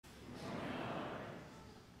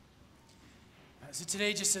So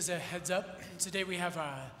today, just as a heads up, today we have,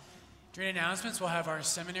 during announcements, we'll have our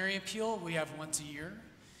seminary appeal. We have once a year.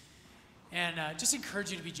 And just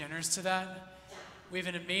encourage you to be generous to that. We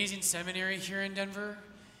have an amazing seminary here in Denver,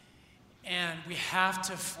 and we have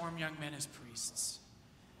to form young men as priests.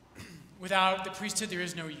 Without the priesthood, there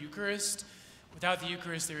is no Eucharist. Without the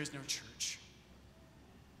Eucharist, there is no church.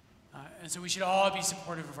 And so we should all be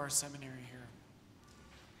supportive of our seminary here.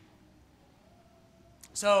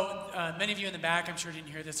 So many of you in the back, I'm sure, didn't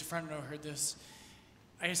hear this. The front row heard this.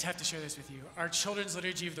 I just have to share this with you. Our children's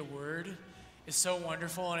liturgy of the word is so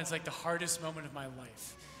wonderful, and it's like the hardest moment of my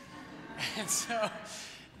life. And so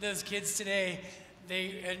those kids today,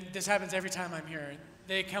 and this happens every time I'm here,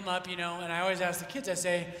 they come up, and I always ask the kids, I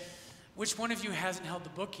say, which one of you hasn't held the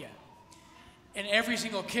book yet? And every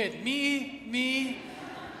single kid, me.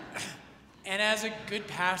 And as a good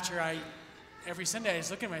pastor, every Sunday I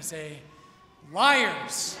just look at them and I say,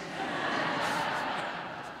 liars.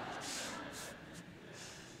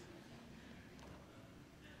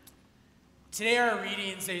 Today our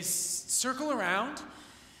readings, they circle around.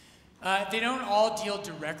 They don't all deal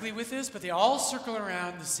directly with this, but they all circle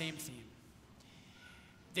around the same theme.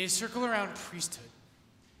 They circle around priesthood.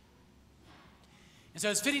 And so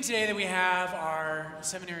it's fitting today that we have our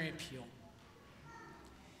seminary appeal.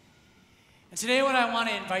 And today what I want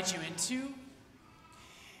to invite you into,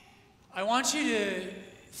 I want you to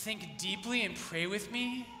think deeply and pray with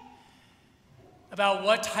me about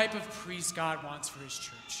what type of priest God wants for his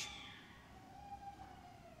church.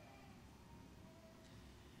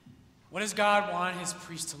 What does God want his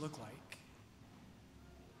priests to look like?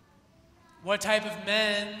 What type of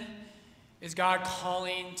men is God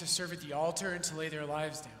calling to serve at the altar and to lay their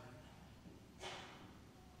lives down?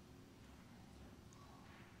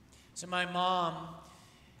 So my mom,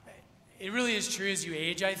 it really is true as you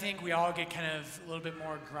age, I think, we all get kind of a little bit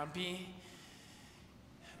more grumpy.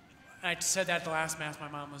 I said that at the last Mass, my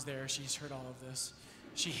mom was there, she's heard all of this.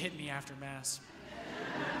 She hit me after Mass.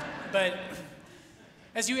 But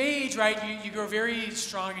as you age, right, you grow very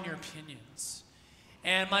strong in your opinions.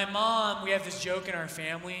 And my mom, we have this joke in our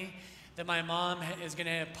family that my mom is going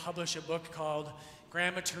to publish a book called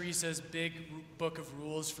Grandma Teresa's Big Book of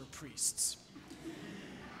Rules for Priests.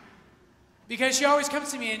 Because she always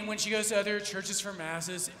comes to me, and when she goes to other churches for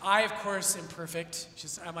Masses, I, of course, am perfect.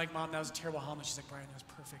 I'm like, Mom, that was a terrible homily. She's like, Brian, that was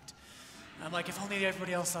perfect. I'm like, if only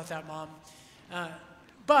everybody else thought that, Mom.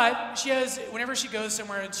 But she has, whenever she goes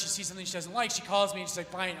somewhere and she sees something she doesn't like, she calls me and she's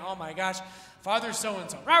like, Brian, oh my gosh, Father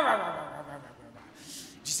so-and-so. Rah, rah, rah, rah, rah, rah, rah.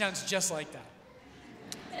 She sounds just like that.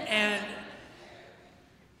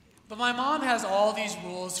 But my mom has all these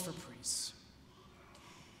rules for priests.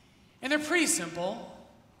 And they're pretty simple.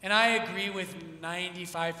 And I agree with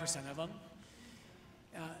 95% of them.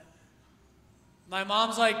 My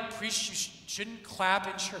mom's like, priests shouldn't clap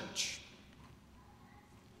in church.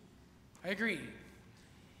 I agree.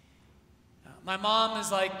 My mom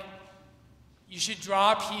is like, you should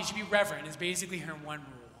draw a P, you should be reverent, is basically her one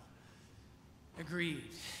rule. Agreed.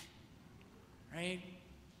 Right?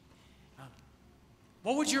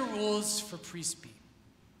 What would your rules for priests be?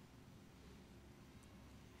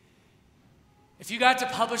 If you got to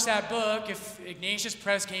publish that book, if Ignatius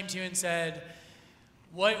Press came to you and said,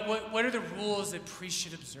 what are the rules that priests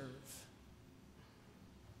should observe?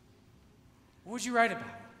 What would you write about?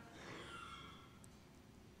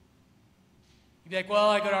 You'd be like, well,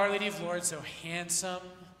 I go to Our Lady of Lourdes, so handsome,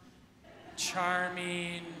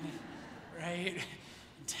 charming, right?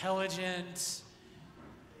 Intelligent.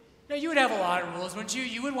 You would have a lot of rules, wouldn't you?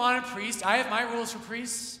 You would want a priest. I have my rules for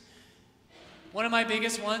priests. One of my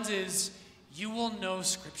biggest ones is, you will know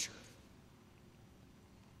Scripture.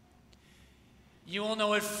 You will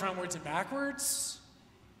know it frontwards and backwards.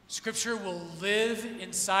 Scripture will live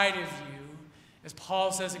inside of you, as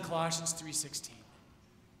Paul says in Colossians 3:16.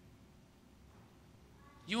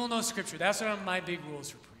 You will know Scripture. That's one of my big rules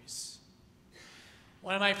for priests.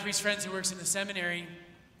 One of my priest friends who works in the seminary,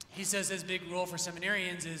 he says his big rule for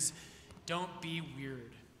seminarians is, don't be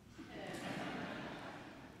weird.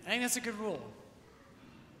 I think that's a good rule.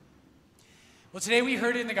 Well, today we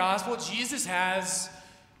heard it in the gospel. Jesus has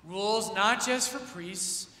rules not just for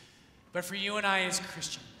priests, but for you and I as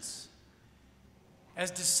Christians.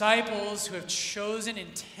 As disciples who have chosen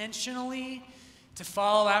intentionally to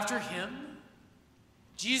follow after him,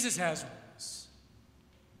 Jesus has rules.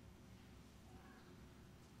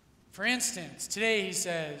 For instance, today he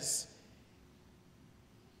says,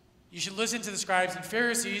 you should listen to the scribes and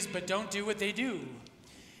Pharisees, but don't do what they do.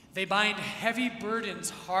 They bind heavy burdens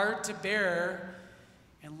hard to bear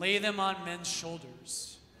and lay them on men's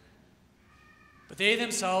shoulders. But they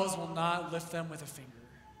themselves will not lift them with a finger.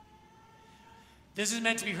 This is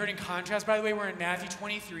meant to be heard in contrast, by the way. We're in Matthew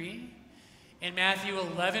 23. In Matthew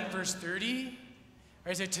 11, verse 30,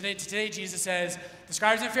 right, so today Jesus says, the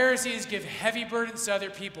scribes and Pharisees give heavy burdens to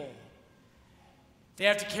other people. They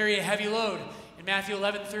have to carry a heavy load. In Matthew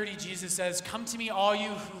 11:30, Jesus says, come to me, all you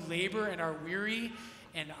who labor and are weary,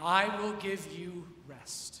 and I will give you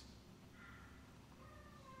rest.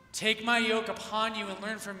 Take my yoke upon you and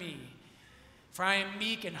learn from me, for I am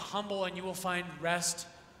meek and humble, and you will find rest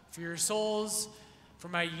for your souls. For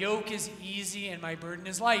my yoke is easy and my burden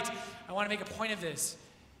is light. I want to make a point of this.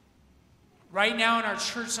 Right now in our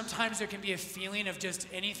church, sometimes there can be a feeling of just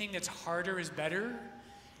anything that's harder is better.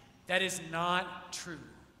 That is not true.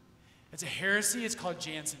 It's a heresy. It's called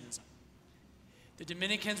Jansenism. The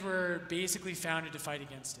Dominicans were basically founded to fight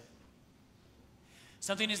against it.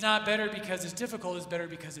 Something is not better because it's difficult. It's better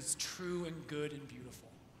because it's true and good and beautiful.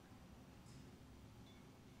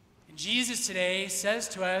 And Jesus today says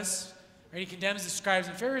to us, right, he condemns the scribes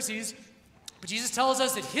and Pharisees, but Jesus tells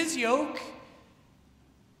us that his yoke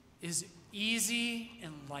is easy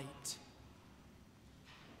and light.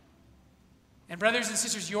 And brothers and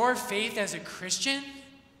sisters, your faith as a Christian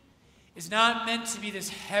is not meant to be this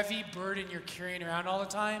heavy burden you're carrying around all the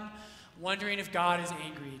time, wondering if God is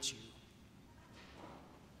angry at you.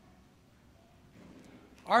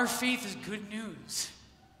 Our faith is good news.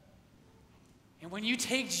 And when you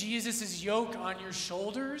take Jesus' yoke on your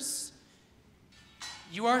shoulders,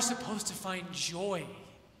 you are supposed to find joy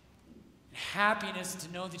and happiness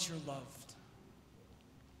to know that you're loved.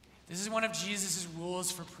 This is one of Jesus'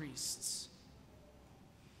 rules for priests.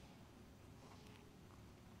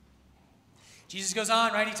 Jesus goes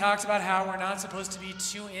on, right? He talks about how we're not supposed to be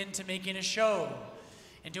too into making a show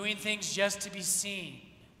and doing things just to be seen.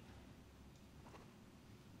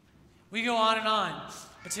 We go on and on.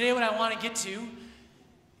 But today what I want to get to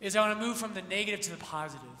is I want to move from the negative to the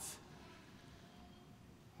positive.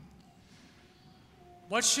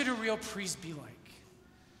 What should a real priest be like?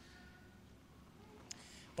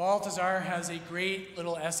 Balthazar has a great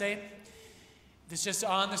little essay that's just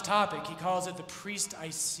on this topic. He calls it The Priest I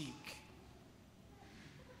Seek.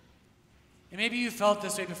 And maybe you felt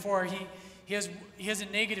this way before. He has a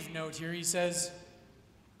negative note here. He says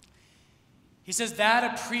that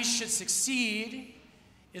a priest should succeed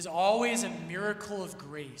is always a miracle of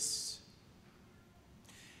grace.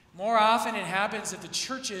 More often it happens that the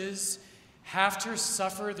churches have to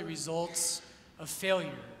suffer the results of failure.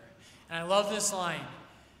 And I love this line.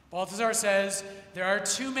 Balthazar says, there are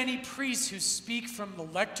too many priests who speak from the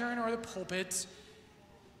lectern or the pulpit,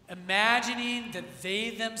 imagining that they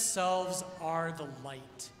themselves are the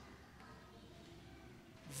light.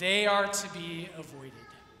 They are to be avoided.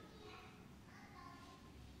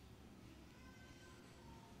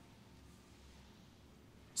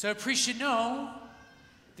 So a priest should know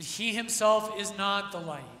that he himself is not the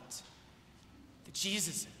light, that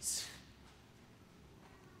Jesus is.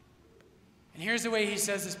 And here's the way he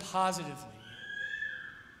says this positively.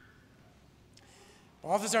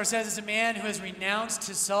 Balthazar says, as a man who has renounced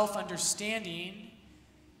his self-understanding,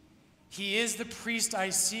 he is the priest I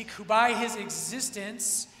seek, who by his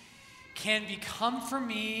existence can become for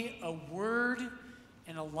me a word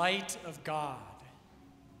and a light of God.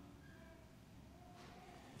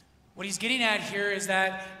 What he's getting at here is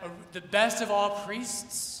that the best of all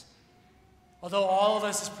priests, although all of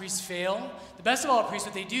us as priests fail, the best of all priests,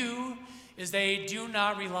 what they do is they do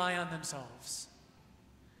not rely on themselves.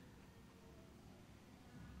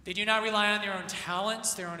 They do not rely on their own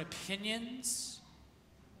talents, their own opinions.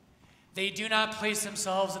 They do not place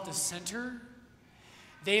themselves at the center.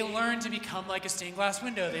 They learn to become like a stained glass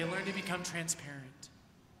window. They learn to become transparent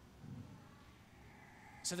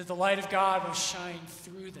so that the light of God will shine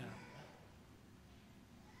through them.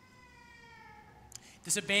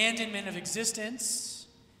 This abandonment of existence,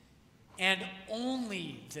 and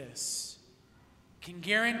only this, can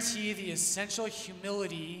guarantee the essential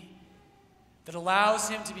humility that allows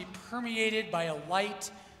him to be permeated by a light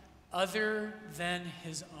other than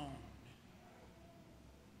his own,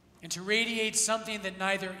 and to radiate something that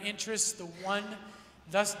neither interests the one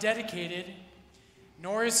thus dedicated,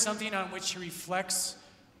 nor is something on which he reflects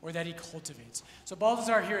or that he cultivates. So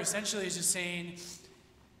Balthazar here essentially is just saying,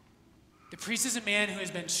 the priest is a man who has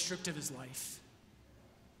been stripped of his life.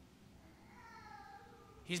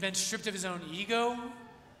 He's been stripped of his own ego.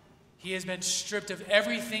 He has been stripped of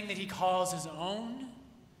everything that he calls his own,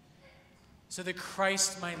 so that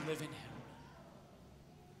Christ might live in him.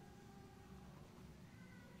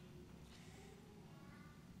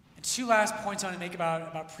 And two last points I want to make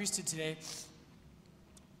about priesthood today.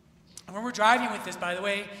 And where we're driving with this, by the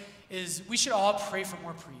way, is we should all pray for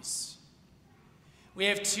more priests. We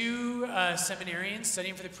have two seminarians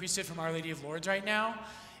studying for the priesthood from Our Lady of Lourdes right now.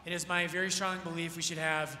 It is my very strong belief we should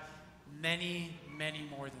have many, many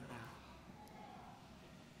more than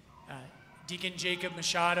that. Deacon Jacob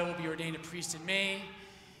Machado will be ordained a priest in May.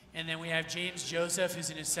 And then we have James Joseph, who's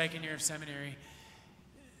in his second year of seminary.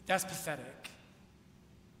 That's pathetic.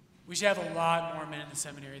 We should have a lot more men in the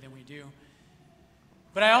seminary than we do.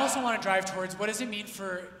 But I also want to drive towards, what does it mean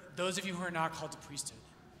for those of you who are not called to priesthood?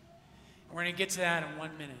 And we're going to get to that in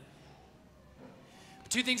 1 minute.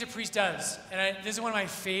 But two things a priest does, and this is one of my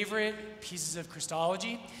favorite pieces of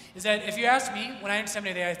Christology, is that if you ask me, when I'm in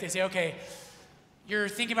seminary, they say, okay, you're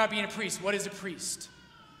thinking about being a priest. What is a priest?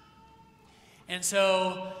 And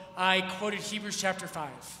so I quoted Hebrews chapter 5.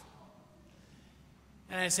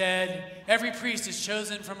 And I said, every priest is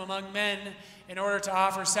chosen from among men in order to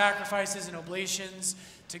offer sacrifices and oblations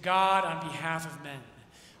to God on behalf of men.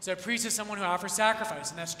 So a priest is someone who offers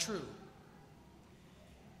sacrifice, and that's true.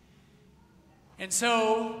 And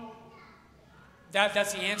so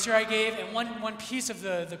that's the answer I gave. And one piece of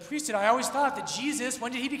the priesthood, I always thought that Jesus,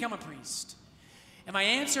 when did he become a priest? And my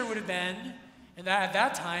answer would have been, at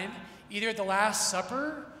that time, either at the Last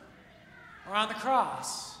Supper or on the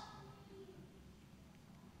cross.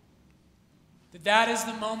 That is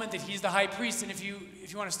the moment that he's the high priest. And if you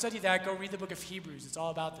want to study that, go read the book of Hebrews. It's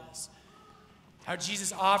all about this. How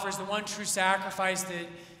Jesus offers the one true sacrifice that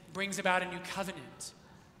brings about a new covenant.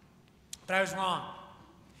 But I was wrong.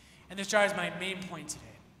 And this drives my main point today.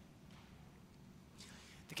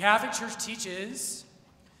 The Catholic Church teaches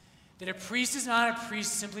that a priest is not a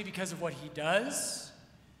priest simply because of what he does,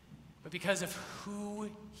 but because of who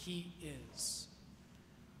he is.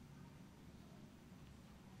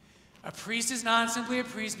 A priest is not simply a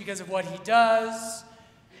priest because of what he does,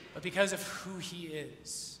 but because of who he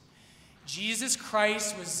is. Jesus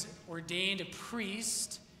Christ was ordained a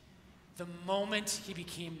priest the moment he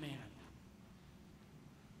became man.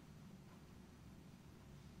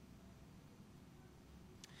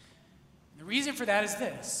 And the reason for that is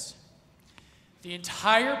this. The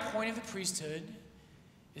entire point of the priesthood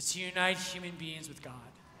is to unite human beings with God.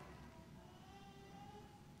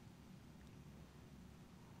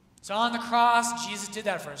 So on the cross, Jesus did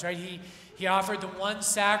that for us, right? He offered the one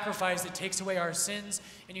sacrifice that takes away our sins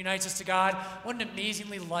and unites us to God. What an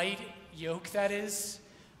amazingly light yoke that is.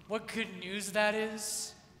 What good news that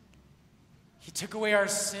is. He took away our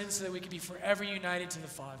sins so that we could be forever united to the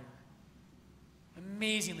Father.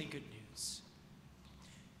 Amazingly good news.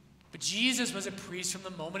 But Jesus was a priest from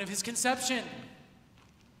the moment of his conception.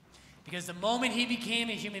 Because the moment he became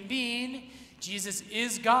a human being, Jesus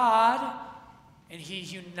is God, and he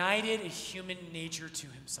united a human nature to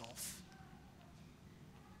himself.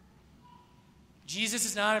 Jesus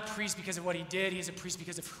is not a priest because of what he did. He's a priest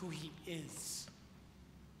because of who he is.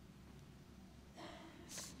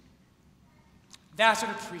 That's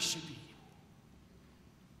what a priest should be.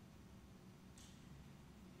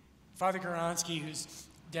 Father Goronsky, who's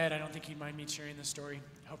dead, I don't think he'd mind me sharing this story.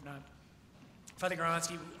 I hope not. Father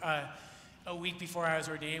Goronsky, a week before I was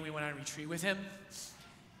ordained, we went on a retreat with him.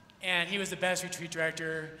 And he was the best retreat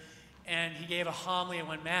director, and he gave a homily at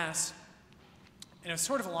one Mass, and it was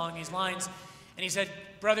sort of along these lines. And he said,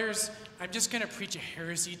 brothers, I'm just going to preach a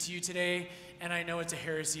heresy to you today, and I know it's a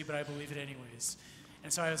heresy, but I believe it anyways.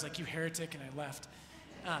 And so I was like, you heretic, and I left.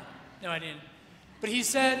 No, I didn't. But he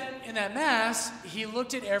said in that Mass, he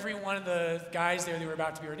looked at every one of the guys there that were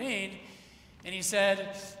about to be ordained, and he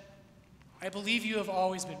said, I believe you have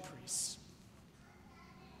always been priests.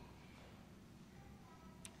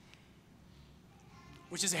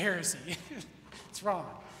 Which is a heresy. It's wrong.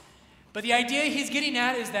 But the idea he's getting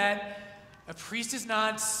at is that a priest is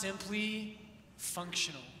not simply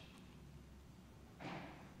functional.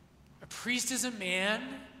 A priest is a man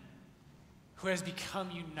who has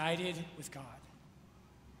become united with God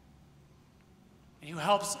and who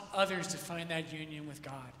helps others to find that union with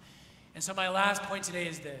God. And so my last point today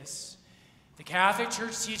is this. The Catholic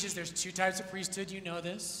Church teaches there's two types of priesthood. You know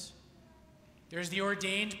this. There's the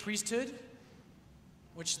ordained priesthood,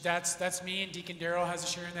 which that's me, and Deacon Darrell has a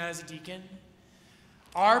share in that as a deacon.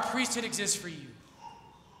 Our priesthood exists for you.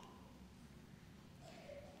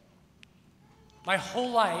 My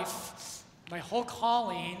whole life, my whole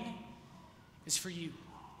calling is for you.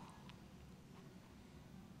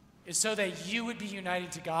 It's so that you would be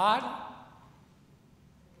united to God,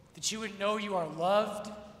 that you would know you are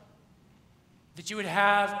loved, that you would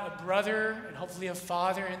have a brother and hopefully a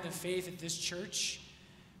father in the faith at this church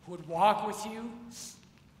who would walk with you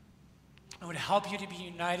and would help you to be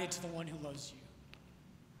united to the one who loves you.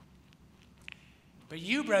 But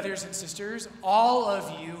you, brothers and sisters, all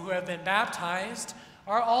of you who have been baptized,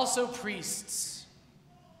 are also priests.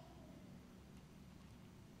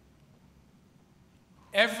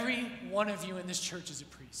 Every one of you in this church is a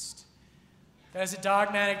priest. That is a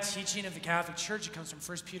dogmatic teaching of the Catholic Church. It comes from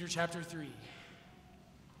 1 Peter chapter 3.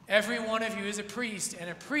 Every one of you is a priest, and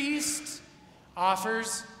a priest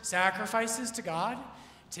offers sacrifices to God.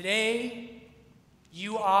 Today,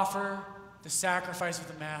 you offer the sacrifice of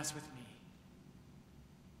the Mass with me.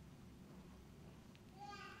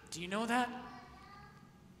 Do you know that?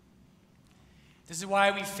 This is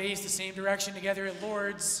why we face the same direction together at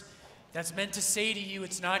Lourdes. That's meant to say to you,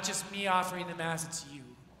 it's not just me offering the Mass, it's you.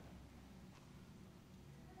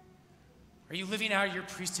 Are you living out your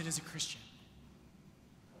priesthood as a Christian?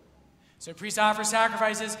 So a priest offers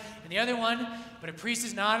sacrifices, and the other one, but a priest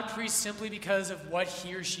is not a priest simply because of what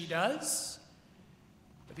he or she does,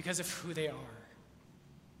 but because of who they are.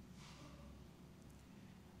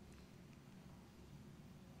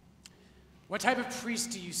 What type of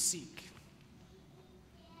priest do you seek?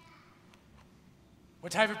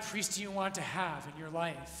 What type of priest do you want to have in your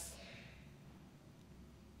life?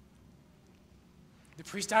 The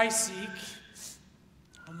priest I seek,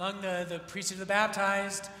 among the priests of the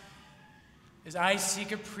baptized, is I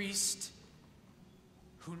seek a priest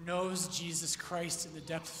who knows Jesus Christ in the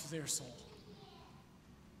depths of their soul.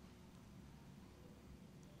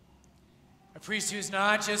 A priest who is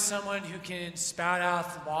not just someone who can spout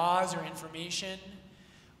out laws or information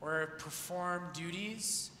or perform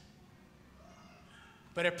duties,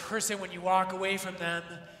 but a person when you walk away from them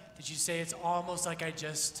that you say it's almost like I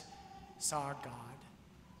just saw God.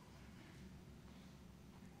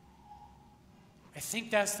 I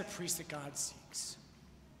think that's the priest that God seeks.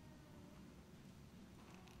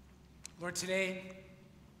 Lord, today,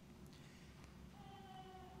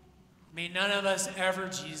 may none of us ever,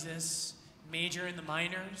 Jesus, major in the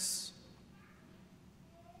minors.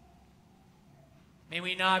 May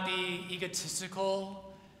we not be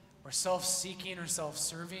egotistical or self-seeking or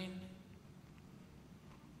self-serving.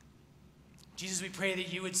 Jesus, we pray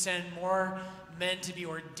that you would send more men to be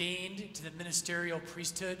ordained to the ministerial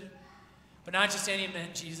priesthood, but not just any men,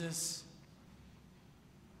 Jesus.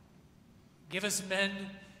 Give us men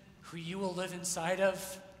who you will live inside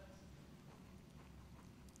of,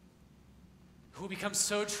 who will become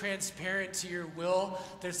so transparent to your will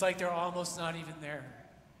that it's like they're almost not even there.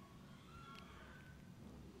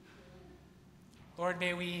 Lord,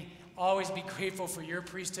 may we always be grateful for your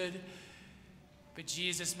priesthood, but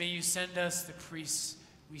Jesus, may you send us the priests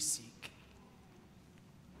we seek.